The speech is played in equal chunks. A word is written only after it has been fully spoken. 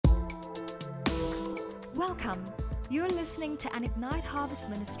Welcome. You're listening to an Ignite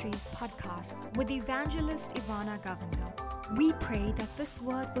Harvest Ministries podcast with evangelist Ivana Govender. We pray that this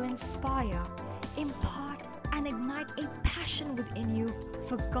word will inspire, impart, and ignite a passion within you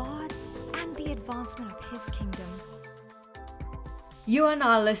for God and the advancement of His kingdom. You are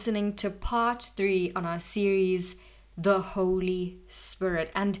now listening to part 3 on our series, The Holy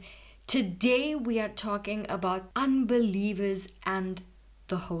Spirit. And today we are talking about unbelievers and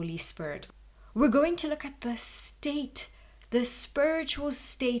the Holy Spirit. We're going to look at the spiritual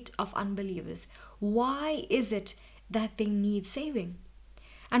state of unbelievers. Why is it that they need saving?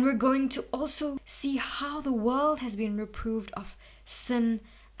 And we're going to also see how the world has been reproved of sin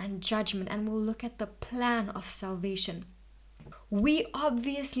and judgment, and we'll look at the plan of salvation. We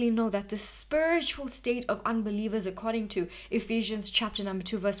obviously know that the spiritual state of unbelievers, according to Ephesians chapter number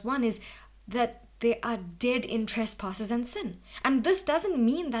 2 verse 1, is that they are dead in trespasses and sin. And this doesn't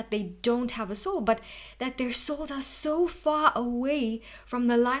mean that they don't have a soul, but that their souls are so far away from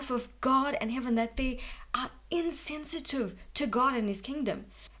the life of God and heaven that they are insensitive to God and His kingdom.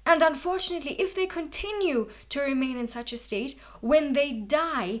 And unfortunately, if they continue to remain in such a state, when they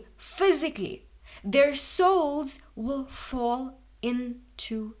die physically, their souls will fall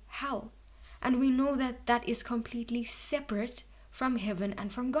into hell. And we know that that is completely separate from heaven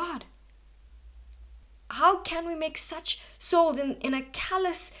and from God. How can we make such souls in a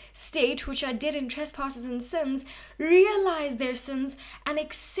callous state, which are dead in trespasses and sins, realize their sins and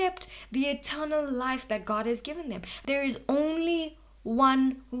accept the eternal life that God has given them? There is only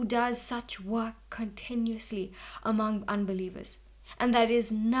one who does such work continuously among unbelievers, and that is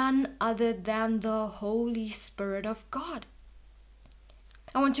none other than the Holy Spirit of God.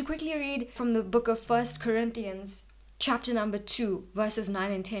 I want to quickly read from the book of 1 Corinthians chapter number 2, verses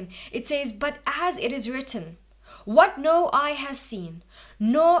 9 and 10. It says, "But as it is written, what no eye has seen,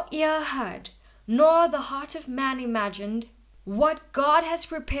 nor ear heard, nor the heart of man imagined, what God has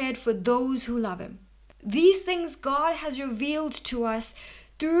prepared for those who love Him. These things God has revealed to us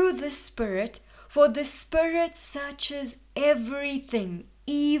through the Spirit, for the Spirit searches everything,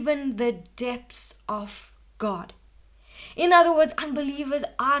 even the depths of God." In other words, unbelievers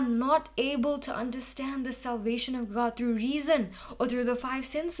are not able to understand the salvation of God through reason or through the 5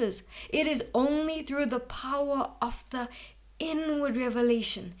 senses. It is only through the power of the inward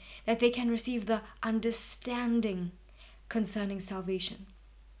revelation that they can receive the understanding concerning salvation.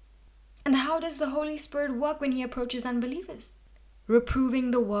 And how does the Holy Spirit work when He approaches unbelievers?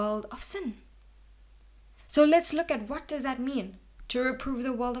 Reproving the world of sin. So let's look at what does that mean, to reprove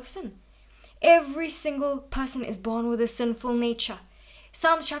the world of sin. Every single person is born with a sinful nature.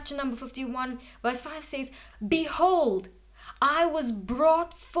 Psalms chapter number 51 verse 5 says, "Behold, I was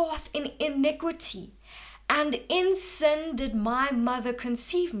brought forth in iniquity, and in sin did my mother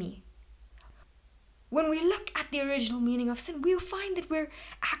conceive me." When we look at the original meaning of sin, we'll find that we're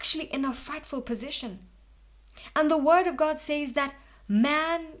actually in a frightful position. And the Word of God says that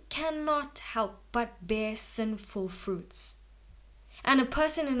man cannot help but bear sinful fruits. And a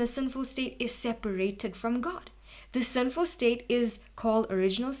person in a sinful state is separated from God. The sinful state is called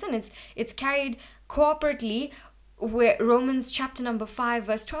original sin. It's carried corporately, where Romans chapter number 5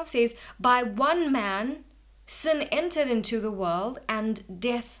 verse 12 says, "By one man sin entered into the world, and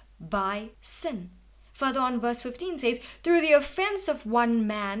death by sin." Further on, verse 15 says, "Through the offense of one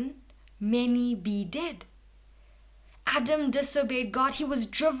man, many be dead." Adam disobeyed God. He was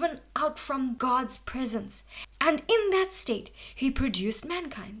driven out from God's presence. And in that state, He produced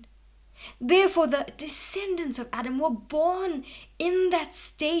mankind. Therefore, the descendants of Adam were born in that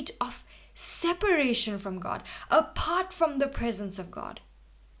state of separation from God, apart from the presence of God.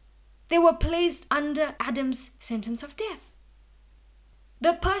 They were placed under Adam's sentence of death.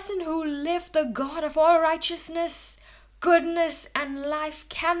 The person who left the God of all righteousness, goodness, and life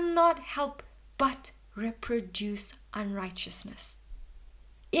cannot help but reproduce unrighteousness.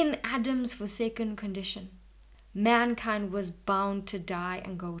 In Adam's forsaken condition, mankind was bound to die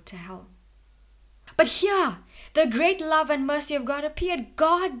and go to hell. But here, the great love and mercy of God appeared.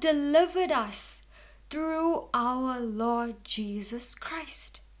 God delivered us through our Lord Jesus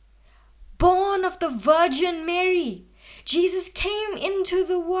Christ. Born of the Virgin Mary, Jesus came into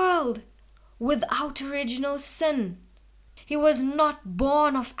the world without original sin. He was not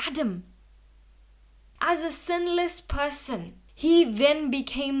born of Adam. As a sinless person, He then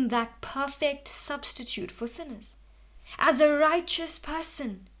became that perfect substitute for sinners. As a righteous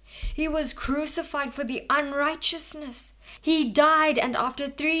person, He was crucified for the unrighteousness. He died and after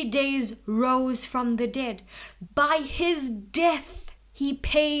 3 days rose from the dead. By His death, He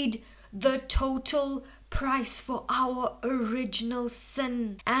paid the total price for our original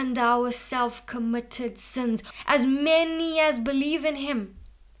sin and our self-committed sins. As many as believe in him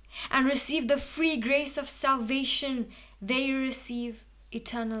and receive the free grace of salvation, they receive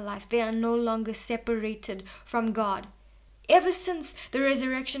eternal life. They are no longer separated from God. Ever since the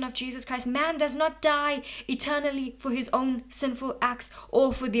resurrection of Jesus Christ, man does not die eternally for his own sinful acts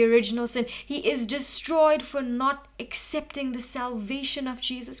or for the original sin. He is destroyed for not accepting the salvation of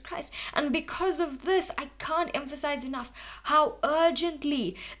Jesus Christ. And because of this, I can't emphasize enough how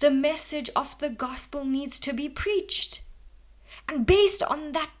urgently the message of the gospel needs to be preached. And based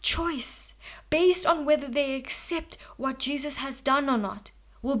on that choice, based on whether they accept what Jesus has done or not,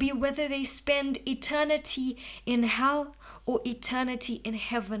 will be whether they spend eternity in hell or eternity in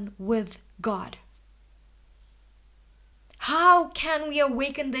heaven with God. How can we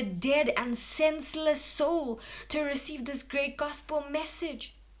awaken the dead and senseless soul to receive this great gospel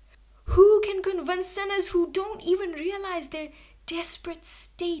message? Who can convince sinners who don't even realize their desperate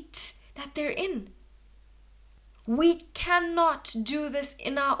state that they're in? We cannot do this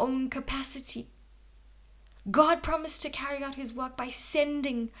in our own capacity. God promised to carry out his work by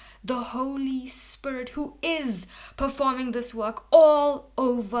sending the Holy Spirit, who is performing this work all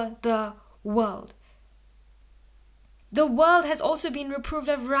over the world. The world has also been reproved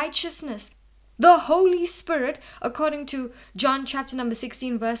of righteousness. The Holy Spirit, according to John chapter number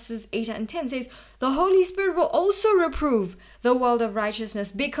 16, verses 8 and 10, says, the Holy Spirit will also reprove the world of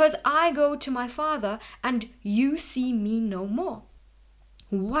righteousness, because I go to my Father and you see me no more.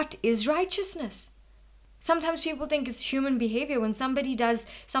 What is righteousness? Sometimes people think it's human behavior. When somebody does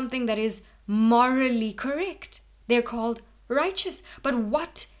something that is morally correct, they're called righteous. But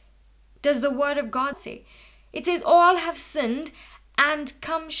what does the word of God say? It says all have sinned and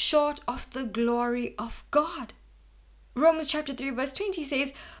come short of the glory of God. Romans chapter 3 verse 20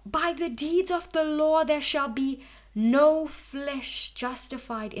 says, by the deeds of the law there shall be no flesh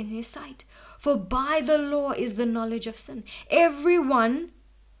justified in his sight. For by the law is the knowledge of sin. Everyone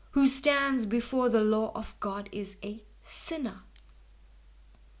who stands before the law of God is a sinner.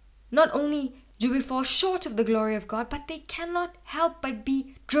 Not only do we fall short of the glory of God, but they cannot help but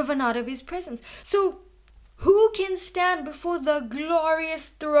be driven out of his presence. So who can stand before the glorious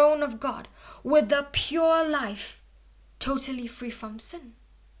throne of God with a pure life, totally free from sin?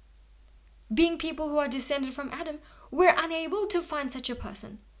 Being people who are descended from Adam, we're unable to find such a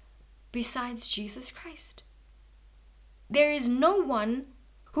person besides Jesus Christ. There is no one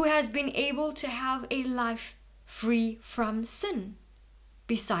who has been able to have a life free from sin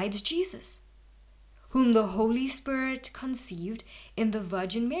besides Jesus, whom the Holy Spirit conceived in the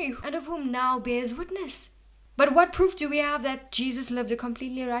Virgin Mary, and of whom now bears witness. But what proof do we have that Jesus lived a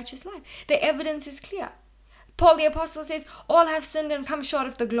completely righteous life? The evidence is clear. Paul the Apostle says, all have sinned and come short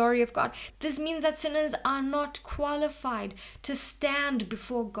of the glory of God. This means that sinners are not qualified to stand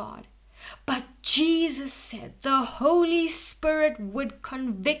before God. But Jesus said the Holy Spirit would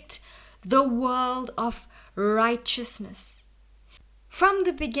convict the world of righteousness. From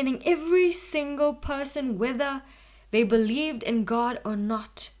the beginning, every single person, whether they believed in God or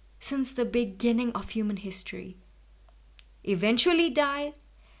not, since the beginning of human history, eventually died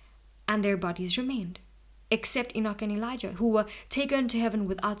and their bodies remained, except Enoch and Elijah, who were taken to heaven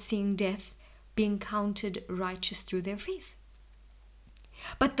without seeing death, being counted righteous through their faith.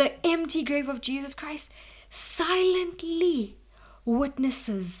 But the empty grave of Jesus Christ silently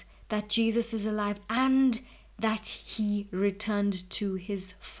witnesses that Jesus is alive and that he returned to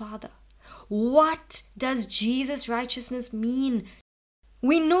his Father. What does Jesus' righteousness mean?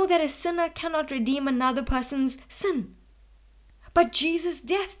 We know that a sinner cannot redeem another person's sin. But Jesus'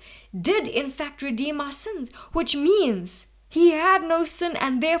 death did in fact redeem our sins, which means he had no sin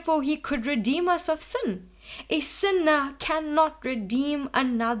and therefore he could redeem us of sin. A sinner cannot redeem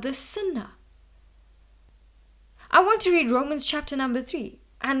another sinner. I want to read Romans chapter number 3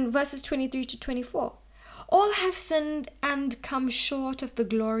 and verses 23 to 24. All have sinned and come short of the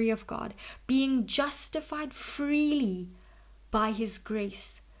glory of God, being justified freely by his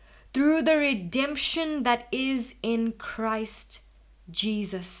grace through the redemption that is in Christ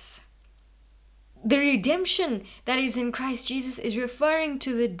Jesus. The redemption that is in Christ Jesus is referring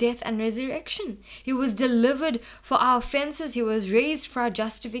to the death and resurrection. He was delivered for our offenses. He was raised for our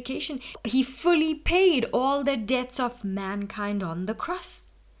justification. He fully paid all the debts of mankind on the cross.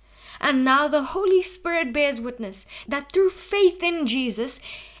 And now the Holy Spirit bears witness that through faith in Jesus,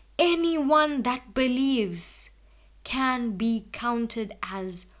 anyone that believes can be counted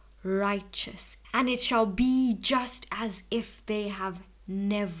as righteous. And it shall be just as if they have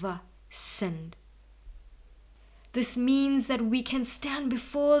never sinned. This means that we can stand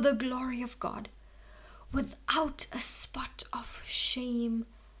before the glory of God without a spot of shame,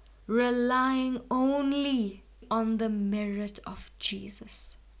 relying only on the merit of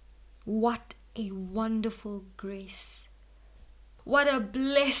Jesus. What a wonderful grace. What a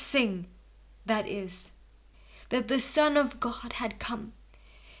blessing that is, that the Son of God had come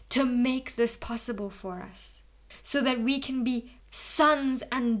to make this possible for us, so that we can be sons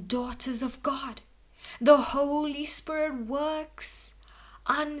and daughters of God. The Holy Spirit works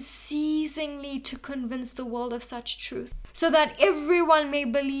unceasingly to convince the world of such truth, so that everyone may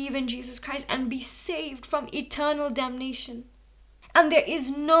believe in Jesus Christ and be saved from eternal damnation. And there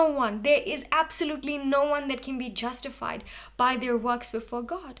is absolutely no one that can be justified by their works before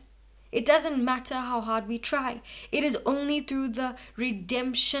God. It doesn't matter how hard we try. It is only through the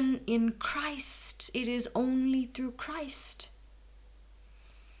redemption in Christ. It is only through Christ.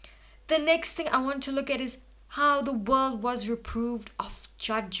 The next thing I want to look at is how the world was reproved of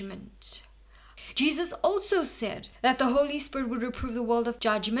judgment. Jesus also said that the Holy Spirit would reprove the world of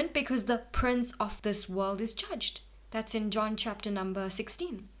judgment because the prince of this world is judged. That's in John chapter number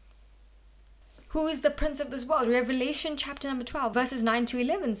 16. Who is the prince of this world? Revelation chapter number 12, verses 9 to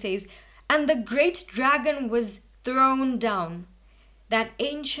 11 says, "And the great dragon was thrown down, that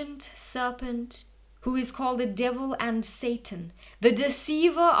ancient serpent who is called the devil and Satan, the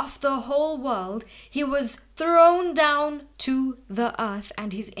deceiver of the whole world. He was thrown down to the earth,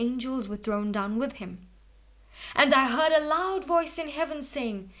 and his angels were thrown down with him. And I heard a loud voice in heaven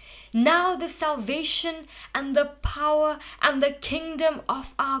saying, Now the salvation and the power and the kingdom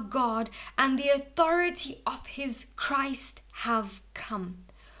of our God and the authority of his Christ have come.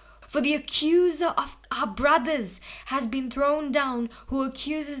 For the accuser of our brothers has been thrown down, who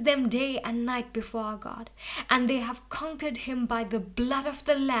accuses them day and night before our God. And they have conquered him by the blood of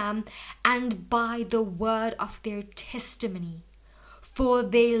the Lamb and by the word of their testimony. For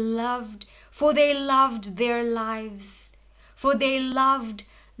they loved their lives, for they loved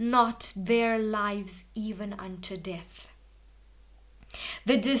not their lives even unto death."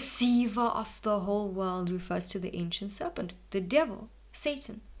 The deceiver of the whole world refers to the ancient serpent, the devil,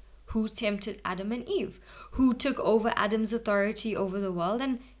 Satan, who tempted Adam and Eve, who took over Adam's authority over the world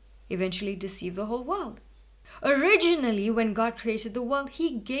and eventually deceived the whole world. Originally, when God created the world,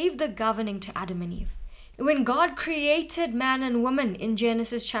 he gave the governing to Adam and Eve. When God created man and woman in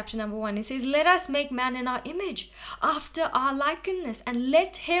Genesis chapter number 1, it says, "Let us make man in our image, after our likeness, and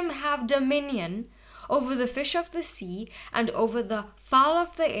let him have dominion over the fish of the sea, and over the fowl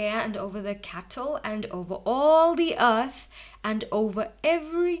of the air, and over the cattle, and over all the earth, and over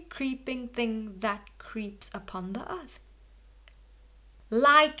every creeping thing that creeps upon the earth."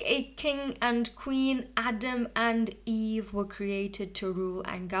 Like a king and queen, Adam and Eve were created to rule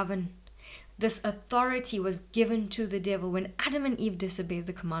and govern. This authority was given to the devil when Adam and Eve disobeyed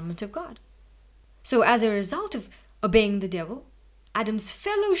the commandment of God. So as a result of obeying the devil, Adam's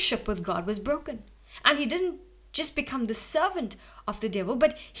fellowship with God was broken. And he didn't just become the servant of the devil,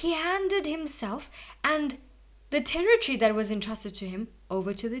 but he handed himself and the territory that was entrusted to him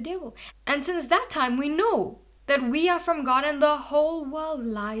over to the devil. And since that time, we know that we are from God and the whole world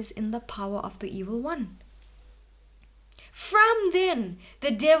lies in the power of the evil one. From then,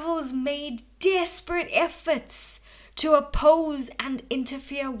 the devils made desperate efforts to oppose and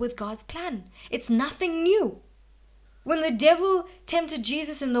interfere with God's plan. It's nothing new. When the devil tempted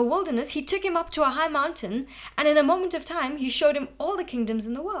Jesus in the wilderness, he took him up to a high mountain, and in a moment of time, he showed him all the kingdoms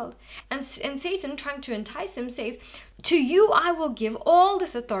in the world. And Satan, trying to entice him, says, "To you I will give all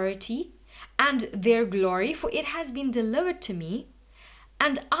this authority and their glory, for it has been delivered to me,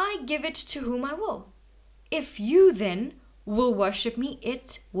 and I give it to whom I will. If you then will worship me,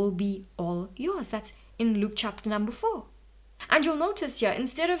 it will be all yours." That's in Luke chapter number 4. And you'll notice here,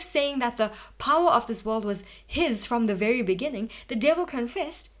 instead of saying that the power of this world was his from the very beginning, the devil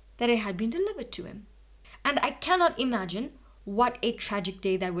confessed that it had been delivered to him. And I cannot imagine what a tragic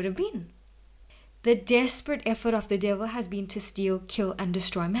day that would have been. The desperate effort of the devil has been to steal, kill, and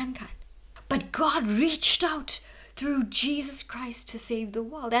destroy mankind. But God reached out through Jesus Christ to save the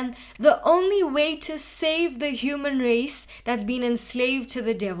world. And the only way to save the human race that's been enslaved to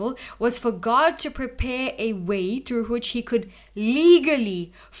the devil was for God to prepare a way through which he could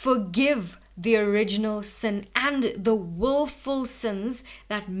legally forgive the original sin and the willful sins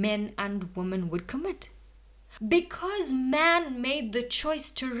that men and women would commit. Because man made the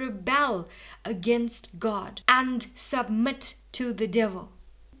choice to rebel against God and submit to the devil,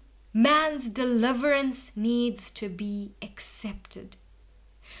 man's deliverance needs to be accepted.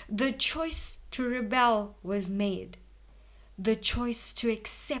 The choice to rebel was made. The choice to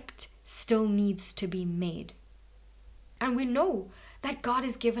accept still needs to be made. And we know that God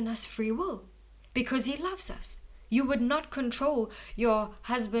has given us free will. because He loves us. You would not control your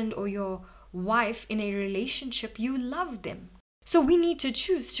husband or your wife in a relationship. You love them. So we need to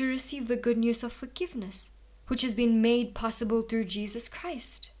choose to receive the good news of forgiveness, which has been made possible through Jesus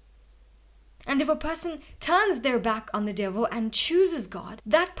Christ. And if a person turns their back on the devil and chooses God,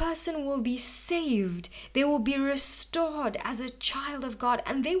 that person will be saved. They will be restored as a child of God,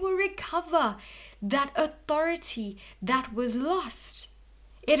 and they will recover that authority that was lost.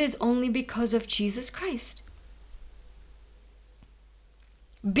 It is only because of Jesus Christ.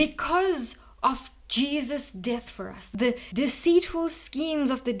 Because of Jesus' death for us, the deceitful schemes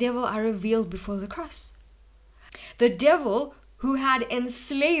of the devil are revealed before the cross. The devil, who had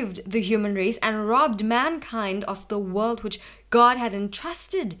enslaved the human race and robbed mankind of the world which God had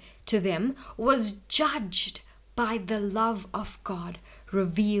entrusted to them, was judged by the love of God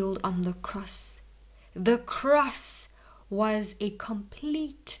revealed on the cross. The cross was a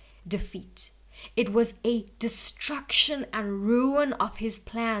complete defeat. It was a destruction and ruin of his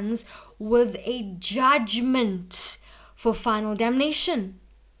plans with a judgment for final damnation.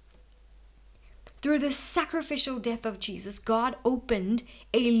 Through the sacrificial death of Jesus, God opened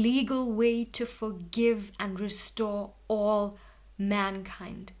a legal way to forgive and restore all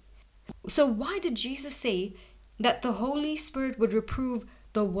mankind. So why did Jesus say that the Holy Spirit would reprove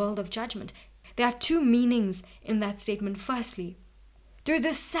the world of judgment? There are two meanings in that statement. Firstly, through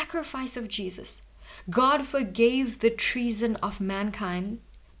the sacrifice of Jesus, God forgave the treason of mankind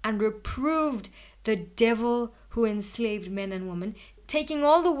and reproved the devil who enslaved men and women, taking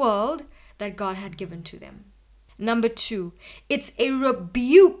all the world that God had given to them. Number two, it's a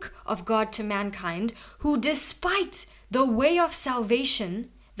rebuke of God to mankind, who despite the way of salvation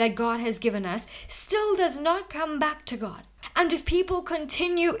that God has given us, still does not come back to God. And if people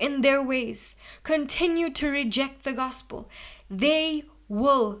continue in their ways, continue to reject the gospel, they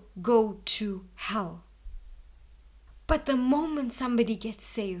will go to hell. But the moment somebody gets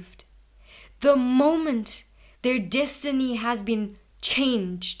saved, the moment their destiny has been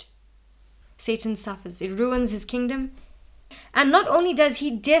changed, Satan suffers. It ruins his kingdom. And not only does he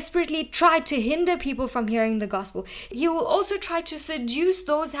desperately try to hinder people from hearing the gospel, he will also try to seduce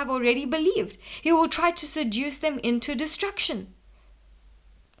those who have already believed. He will try to seduce them into destruction.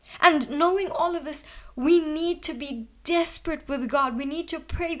 And knowing all of this, we need to be desperate with God. We need to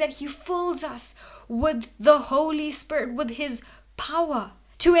pray that He fills us with the Holy Spirit, with His power,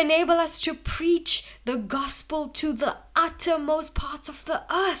 to enable us to preach the gospel to the uttermost parts of the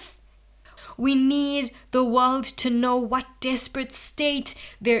earth. We need the world to know what desperate state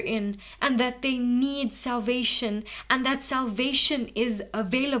they're in, and that they need salvation, and that salvation is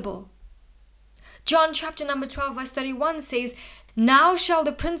available. John chapter number 12 verse 31 says, "Now shall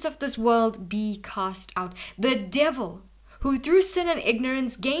the prince of this world be cast out." The devil, who through sin and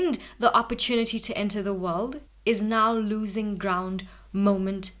ignorance gained the opportunity to enter the world, is now losing ground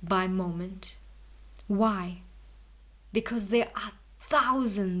moment by moment. Why? Because there are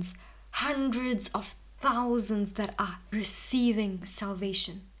thousands, hundreds of thousands that are receiving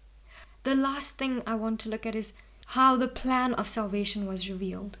salvation. The last thing I want to look at is how the plan of salvation was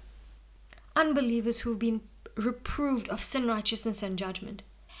revealed. Unbelievers who've been reproved of sin, righteousness, and judgment,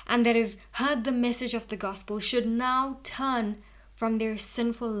 and that have heard the message of the gospel, should now turn from their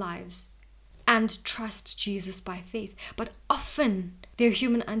sinful lives and trust Jesus by faith. But often their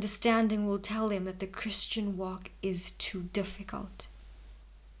human understanding will tell them that the Christian walk is too difficult.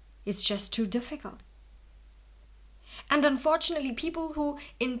 It's just too difficult. And unfortunately, people who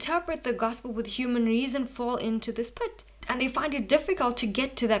interpret the gospel with human reason fall into this pit, and they find it difficult to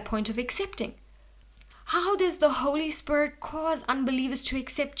get to that point of accepting. How does the Holy Spirit cause unbelievers to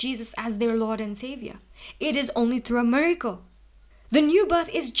accept Jesus as their Lord and Savior? It is only through a miracle. The new birth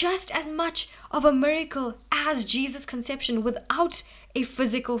is just as much of a miracle as Jesus' conception without a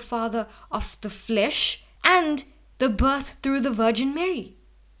physical father of the flesh and the birth through the Virgin Mary.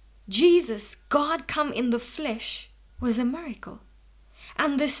 Jesus, God come in the flesh, was a miracle.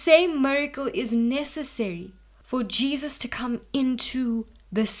 And the same miracle is necessary for Jesus to come into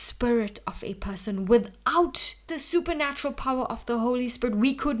the spirit of a person. Without the supernatural power of the Holy Spirit,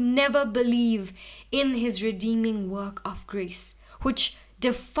 we could never believe in His redeeming work of grace, which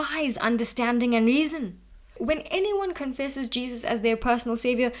defies understanding and reason. When anyone confesses Jesus as their personal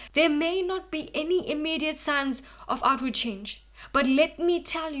Savior, there may not be any immediate signs of outward change. But let me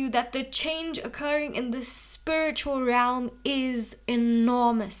tell you that the change occurring in the spiritual realm is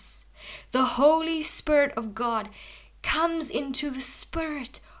enormous. The Holy Spirit of God comes into the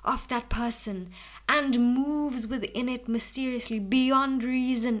spirit of that person and moves within it mysteriously beyond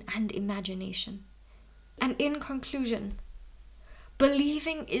reason and imagination. And in conclusion,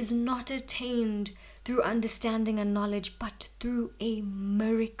 Believing is not attained through understanding and knowledge, but through a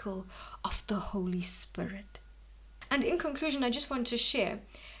miracle of the Holy Spirit. And in conclusion, I just want to share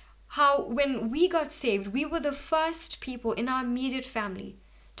how when we got saved, we were the first people in our immediate family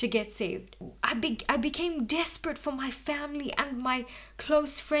to get saved. I became desperate for my family and my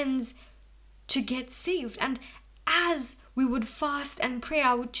close friends to get saved. And as we would fast and pray,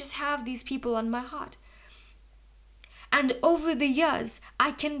 I would just have these people on my heart. And over the years,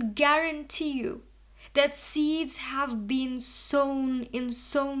 I can guarantee you that seeds have been sown in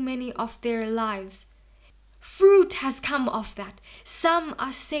so many of their lives. Fruit has come of that. Some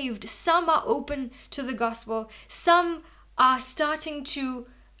are saved, some are open to the gospel, some are starting to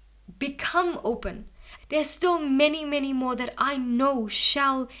become open. There's still many, many more that I know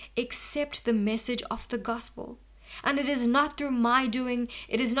shall accept the message of the gospel. And it is not through my doing,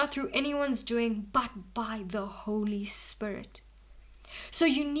 it is not through anyone's doing, but by the Holy Spirit. So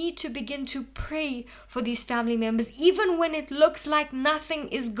you need to begin to pray for these family members, even when it looks like nothing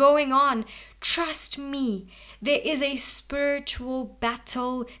is going on. Trust me, there is a spiritual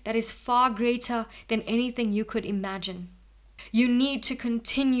battle that is far greater than anything you could imagine. You need to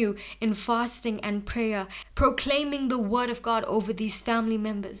continue in fasting and prayer, proclaiming the word of God over these family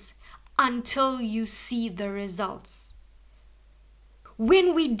members until you see the results.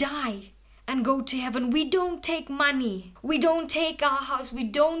 When we die and go to heaven, we don't take money, we don't take our house, we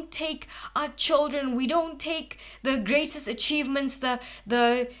don't take our children, we don't take the greatest achievements, the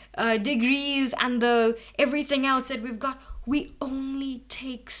degrees and the everything else that we've got. We only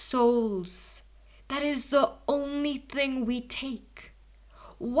take souls. That is the only thing we take.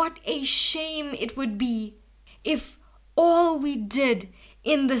 What a shame it would be if all we did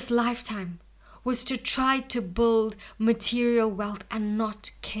in this lifetime was to try to build material wealth and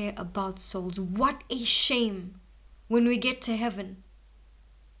not care about souls. What a shame when we get to heaven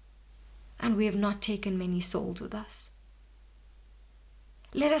and we have not taken many souls with us.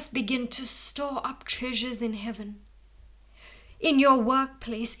 Let us begin to store up treasures in heaven, in your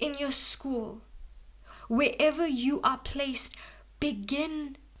workplace, in your school, wherever you are placed.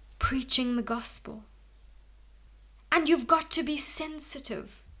 Begin preaching the gospel. And you've got to be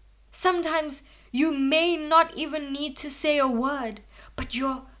sensitive. Sometimes you may not even need to say a word, but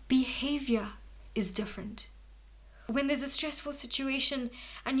your behavior is different. When there's a stressful situation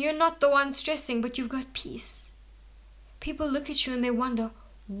and you're not the one stressing, but you've got peace, people look at you and they wonder,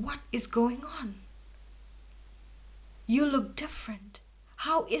 what is going on? You look different.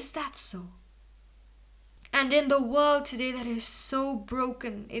 How is that so? And in the world today that is so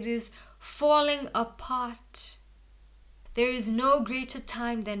broken, it is falling apart. There is no greater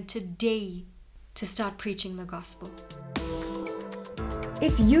time than today to start preaching the gospel.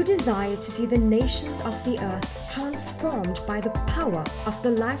 If you desire to see the nations of the earth transformed by the power of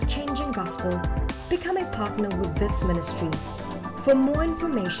the life-changing gospel, become a partner with this ministry. For more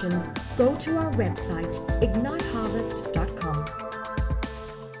information, go to our website, igniteharvest.com.